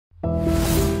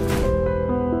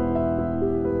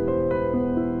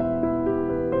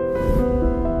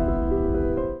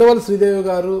వundavalli Sridevi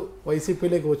గారు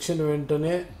వైసీపీలోకి వచ్చిన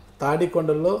వెంటనే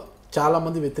తాడికొండలో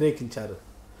చాలామంది వ్యతిరేకించారు.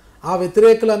 ఆ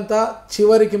వ్యతిరేకులంతా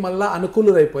చివరికి మళ్ళా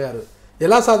అనుకూలురైపోయారు.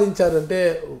 ఎలా సాధించారు అంటే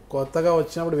కొత్తగా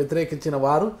వచ్చినప్పుడు వ్యతిరేకించిన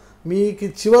వారు మీకు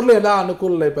చివర్లో ఎలా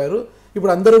అనుకూలులైపోయారు?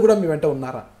 ఇప్పుడు అందరూ కూడా మీ వెంట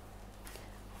ఉన్నారా?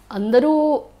 అందరూ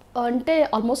అంటే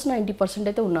ఆల్మోస్ట్ 90%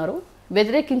 అయితే ఉన్నారు.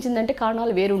 వ్యతిరేకించిందంటే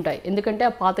కారణాలు వేరుంటాయి. ఎందుకంటే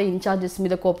ఆ పాత ఇన్ఛార్జెస్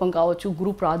మీద కోపం కావచ్చు,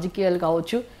 గ్రూప్ రాజకీయాలు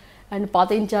కావచ్చు, అండ్ పాత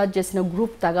ఇన్ఛార్జ్ చేసిన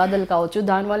గ్రూప్ తగాదలు కావచ్చు.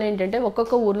 దానివల్ల ఏంటంటే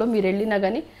ఒక్కొక్క ఊర్లో మీరు వెళ్ళినా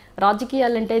కానీ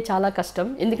రాజకీయాలంటే చాలా కష్టం.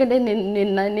 ఎందుకంటే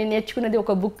నేను నేర్చుకున్నది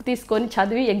ఒక బుక్ తీసుకొని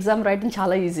చదివి ఎగ్జామ్ రాయడం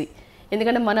చాలా ఈజీ.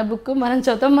 ఎందుకంటే మన బుక్ మనం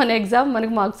చదువుతాం, మన ఎగ్జామ్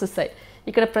మనకు మార్క్స్ వస్తాయి.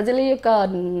 ఇక్కడ ప్రజల యొక్క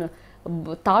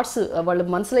థాట్స్, వాళ్ళ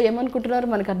మనసులో ఏమనుకుంటున్నారో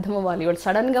మనకు అర్థం అవ్వాలి. వాళ్ళు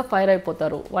సడన్గా ఫైర్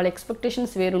అయిపోతారు. వాళ్ళ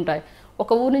ఎక్స్పెక్టేషన్స్ వేరుంటాయి.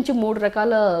 ఒక ఊరు నుంచి 3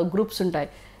 రకాల గ్రూప్స్ ఉంటాయి.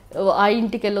 ఆ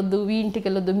ఇంటికి వెళ్ళొద్దు, ఈ ఇంటికి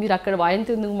వెళ్ళొద్దు, మీరు అక్కడ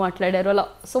వాయంతో ఎందుకు మాట్లాడారు అలా.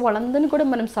 సో వాళ్ళందరినీ కూడా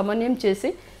మనం సమన్వయం చేసి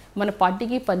మన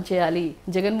పార్టీకి పనిచేయాలి,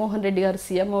 జగన్మోహన్ రెడ్డి గారు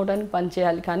సీఎం అవడానికి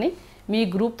పనిచేయాలి. కానీ మీ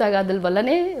గ్రూప్ తగాదుల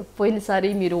వల్లనే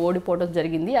పోయినసారి మీరు ఓడిపోవడం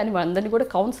జరిగింది అని వాళ్ళందరినీ కూడా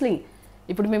కౌన్సిలింగ్,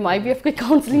 ఇప్పుడు మేము ఐవీఎఫ్కి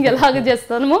కౌన్సిలింగ్ ఎలాగ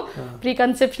చేస్తామో ప్రీ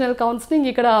కన్సెప్షనల్ కౌన్సిలింగ్,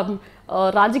 ఇక్కడ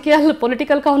రాజకీయాల్లో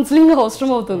పొలిటికల్ కౌన్సిలింగ్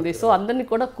అవసరం అవుతుంది. సో అందరినీ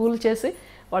కూడా కూల్ చేసి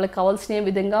వాళ్ళకి కావాల్సిన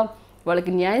విధంగా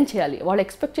వాళ్ళకి న్యాయం చేయాలి. వాళ్ళు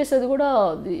ఎక్స్పెక్ట్ చేసేది కూడా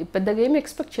పెద్దగా ఏమి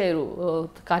ఎక్స్పెక్ట్ చేయరు.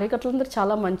 కార్యకర్తలందరూ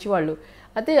చాలా మంచివాళ్ళు.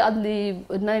 అయితే అది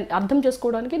అర్థం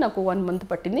చేసుకోవడానికి నాకు 1 month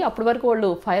పట్టింది. అప్పటి వరకు వాళ్ళు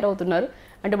ఫైర్ అవుతున్నారు.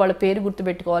 అంటే వాళ్ళ పేరు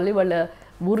గుర్తుపెట్టుకోవాలి, వాళ్ళ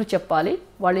ఊరు చెప్పాలి,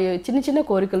 వాళ్ళ చిన్న చిన్న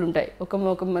కోరికలు ఉంటాయి.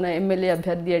 ఒక మన ఎమ్మెల్యే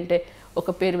అభ్యర్థి అంటే ఒక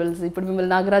పేరు వెళ్తుంది. ఇప్పుడు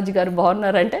మిమ్మల్ని నాగరాజు గారు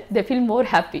బాగున్నారంటే దే ఫీల్ మోర్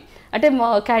హ్యాపీ. అంటే మా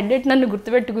క్యాండిడేట్ నన్ను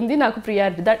గుర్తుపెట్టుకుంది, నాకు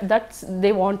priority, that's they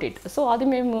want it. So అది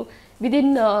మేము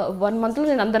విదిన్ 1 monthలో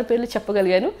నేను అందరి పేర్లు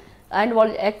చెప్పగలిగాను. అండ్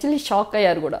వాళ్ళు యాక్చువల్లీ షాక్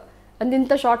అయ్యారు కూడా. అండ్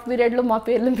ఇంత షార్ట్ పీరియడ్లో మా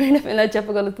పేర్లు మేడం ఎలా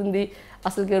చెప్పగలుగుతుంది,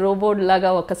 అసలుకి రోబోట్ లాగా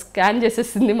ఒక స్కాన్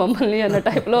చేసేసింది మమ్మల్ని అన్న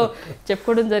టైప్లో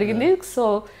చెప్పుకోవడం జరిగింది. సో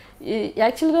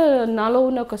యాక్చువల్గా నాలో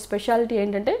ఉన్న ఒక స్పెషాలిటీ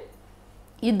ఏంటంటే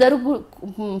ఇద్దరు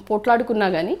పోట్లాడుకున్నా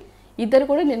కానీ ఇద్దరు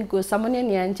కూడా నేను సమన్వయ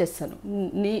న్యాయం చేస్తాను.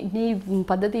 నీ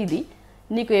పద్ధతి ఇది,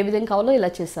 నీకు ఏ విధంగా కావాలో ఇలా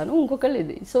చేస్తాను, ఇంకొకళ్ళు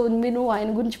ఇది. సో నేను ఆయన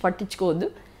గురించి పట్టించుకోవద్దు,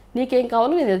 నీకేం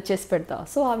కావాలో నేను ఇది చేసి పెడతా.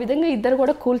 సో ఆ విధంగా ఇద్దరు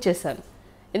కూడా కూల్ చేశాను.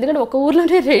 ఎందుకంటే ఒక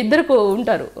ఊర్లోనే ఇద్దరు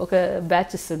ఉంటారు, ఒక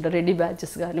బ్యాచెస్ ఉంటారు, రెడ్డి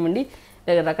బ్యాచెస్ కానివ్వండి,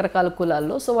 రకరకాల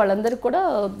కులాల్లో. సో వాళ్ళందరికీ కూడా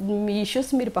మీ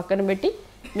ఇష్యూస్ మీరు పక్కన పెట్టి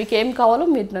మీకు ఏం కావాలో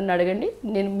మీరు నన్ను అడగండి,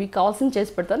 నేను మీకు కావాల్సింది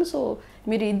చేసి పెడతాను. సో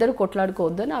మీరు ఇద్దరు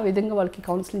కొట్లాడుకోవద్దు అని ఆ విధంగా వాళ్ళకి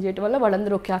కౌన్సిలింగ్ చేయడం వల్ల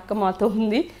వాళ్ళందరూ ఒకే అక్క మాతో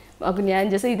ఉంది, మాకు న్యాయం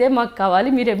చేస్తే ఇదే మాకు కావాలి,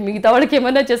 మీరు మిగతా వాళ్ళకి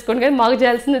ఏమైనా చేసుకోండి కానీ మాకు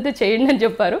చేయాల్సింది అయితే చేయండి అని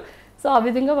చెప్పారు. సో ఆ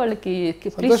విధంగా వాళ్ళకి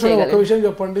ఒక విషయం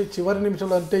చెప్పండి, చివరి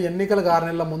నిమిషంలో అంటే ఎన్నికలకు 6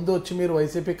 నెలల ముందు వచ్చి మీరు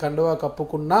వైసీపీ కండువా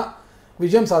కప్పుకున్న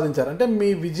విజయం సాధించారు. అంటే మీ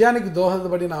విజయానికి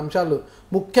దోహదపడిన అంశాలు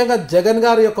ముఖ్యంగా జగన్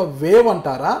గారి యొక్క వేవ్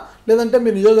అంటారా, లేదంటే మీ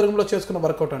నియోజకవర్గంలో చేసుకున్న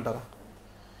వర్కౌట్ అంటారా?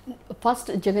 ఫస్ట్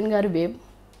జగన్ గారి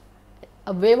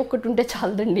వేవ్ ఒకటి ఉంటే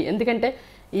చాలదండి. ఎందుకంటే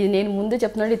నేను ముందు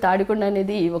చెప్తున్నాను, ఈ తాడికొండ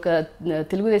అనేది ఒక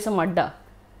తెలుగుదేశం అడ్డా.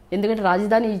 ఎందుకంటే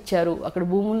రాజధాని ఇచ్చారు, అక్కడ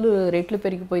భూములు రేట్లు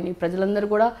పెరిగిపోయినాయి, ప్రజలందరూ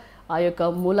కూడా ఆ యొక్క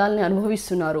మూలాలని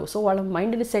అనుభవిస్తున్నారు. సో వాళ్ళ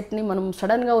మైండ్ సెట్ని మనం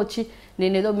సడన్గా వచ్చి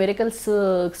నేను ఏదో మిరకల్స్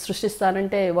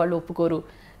సృష్టిస్తానంటే వాళ్ళు ఒప్పుకోరు.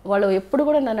 వాళ్ళు ఎప్పుడు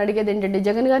కూడా నన్ను అడిగేది ఏంటంటే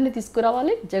జగన్ గారిని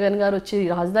తీసుకురావాలి, జగన్ గారు వచ్చి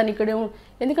రాజధాని ఇక్కడే.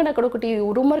 ఎందుకంటే అక్కడ ఒకటి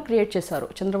రూమర్ క్రియేట్ చేశారు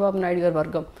చంద్రబాబు నాయుడు గారి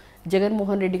వర్గం,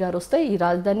 జగన్మోహన్ రెడ్డి గారు వస్తే ఈ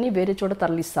రాజధానిని వేరే చోట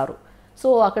తరలిస్తారు. సో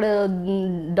అక్కడ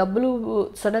డబ్బులు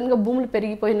సడన్గా భూములు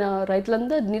పెరిగిపోయిన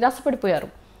రైతులందరూ నిరాశపడిపోయారు.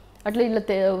 అట్లా ఇలా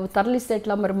తరలిస్తే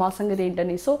ఎట్లా, మరి మా సంగతి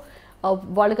ఏంటని. సో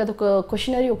వాళ్ళకి అదొక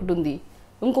క్వశ్చనరీ ఒకటి ఉంది.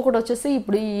 ఇంకొకటి వచ్చేసి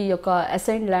ఇప్పుడు ఈ యొక్క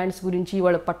అసైన్ ల్యాండ్స్ గురించి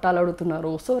వాళ్ళ పట్టాలు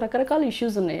అడుగుతున్నారు. సో రకరకాల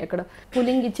ఇష్యూస్ ఉన్నాయి. అక్కడ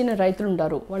కూలింగ్ ఇచ్చిన రైతులు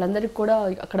ఉంటారు, వాళ్ళందరికీ కూడా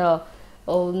అక్కడ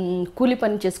కూలి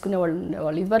పని చేసుకునే వాళ్ళు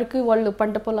ఉండేవాళ్ళు. ఇదివరకు వాళ్ళు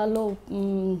పంట పొలాల్లో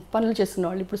పనులు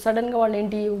చేసుకునేవాళ్ళు. ఇప్పుడు సడన్గా వాళ్ళు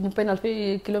ఏంటి 30-40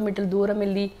 కిలోమీటర్ల దూరం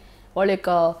వెళ్ళి వాళ్ళ యొక్క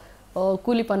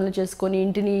కూలి పనులు చేసుకొని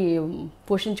ఇంటిని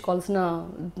పోషించుకోవాల్సిన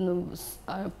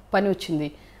పని వచ్చింది.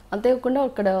 అంతేకాకుండా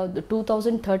అక్కడ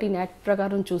 2013 యాక్ట్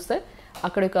ప్రకారం చూస్తే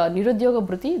అక్కడ ఒక నిరుద్యోగ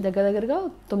భృతి దగ్గరగా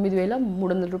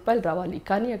 9,300 రూపాయలు రావాలి.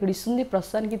 కానీ అక్కడ ఇస్తుంది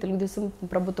ప్రస్తుతానికి తెలుగుదేశం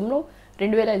ప్రభుత్వంలో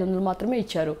 2,500 మాత్రమే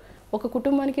ఇచ్చారు. ఒక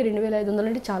కుటుంబానికి 2,500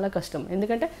 అంటే చాలా కష్టం.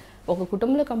 ఎందుకంటే ఒక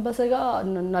కుటుంబంలో కంపల్సరీగా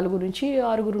 4 నుంచి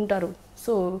 6 ఉంటారు.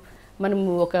 సో మనం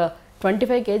ఒక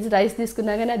 25 kg రైస్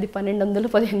తీసుకున్నా కానీ అది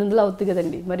 1,200-1,500 అవుతుంది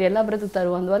కదండి. మరి ఎలా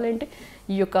బ్రతుకుతారు? అందువల్ల ఏంటి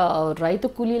ఈ యొక్క రైతు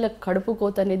కూలీల కడుపు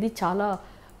కోత అనేది చాలా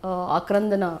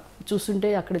ఆక్రందన చూస్తుంటే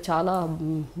అక్కడ చాలా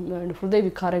హృదయ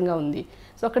వికారంగా ఉంది.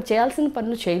 సో అక్కడ చేయాల్సిన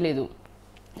పనులు చేయలేదు.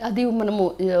 అది మనము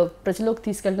ప్రజలోకి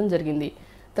తీసుకెళ్ళడం జరిగింది.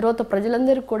 తర్వాత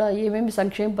ప్రజలందరికీ కూడా ఏమేమి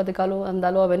సంక్షేమ పథకాలు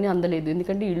అందాలో అవన్నీ అందలేదు.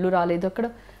 ఎందుకంటే ఇళ్ళు రాలేదు. అక్కడ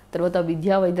తర్వాత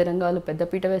విద్యా వైద్య రంగాలు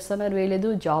పెద్దపీట వేస్తున్నారు, వేయలేదు.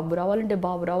 జాబ్ రావాలంటే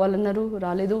బాబు రావాలన్నారు,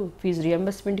 రాలేదు. ఫీజు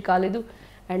రియంబర్స్మెంట్ కాలేదు.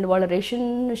 అండ్ వాళ్ళ రేషన్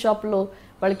షాప్లో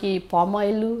వాళ్ళకి పామ్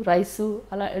ఆయిల్, రైసు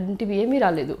అలాంటివి ఏమీ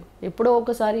రాలేదు. ఎప్పుడో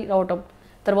ఒకసారి రావటం.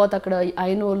 తర్వాత అక్కడ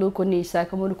ఐనోలు, కొన్ని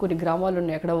శాఖములు, కొన్ని గ్రామాలు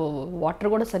ఉన్నాయి, అక్కడ వాటర్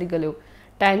కూడా సరిగ్గా లేవు.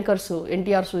 ట్యాంకర్స్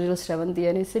ఎన్టీఆర్ సుజల శ్రవంతి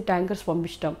అనేసి ట్యాంకర్స్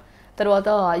పంపించడం, తర్వాత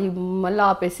అవి మళ్ళీ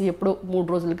ఆపేసి ఎప్పుడో 3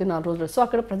 రోజులకి 4 రోజులు. సో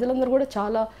అక్కడ ప్రజలందరూ కూడా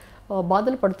చాలా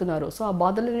బాధలు పడుతున్నారు. సో ఆ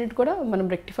బాధలన్నిటి కూడా మనం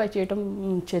రెక్టిఫై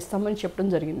చేస్తామని చెప్పడం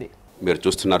జరిగింది. మీరు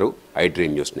చూస్తున్నారు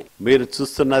iDream న్యూస్ని. మీరు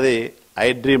చూస్తున్నది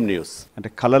iDream న్యూస్.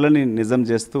 అంటే కళలని నిజం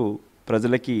చేస్తూ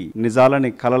ప్రజలకి నిజాలని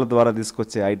కళల ద్వారా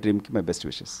తీసుకొచ్చే iDreamకి మై బెస్ట్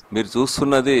విషెస్. మీరు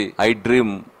చూస్తున్నది iDream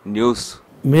న్యూస్.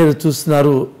 మీరు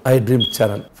చూస్తున్నారు iDream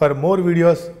channel. For more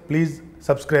videos, please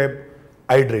subscribe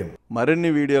iDream. మరిన్ని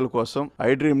వీడియోల కోసం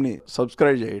iDreamని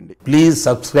సబ్స్క్రైబ్ చేయండి. Please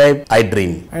subscribe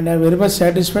iDream. And I'm very much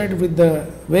satisfied with the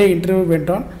way interview went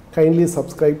on. Kindly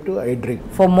subscribe to iDream.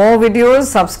 For more videos,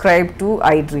 subscribe to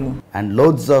iDream. And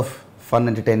loads of fun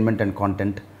entertainment and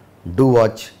content. Do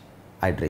watch iDream.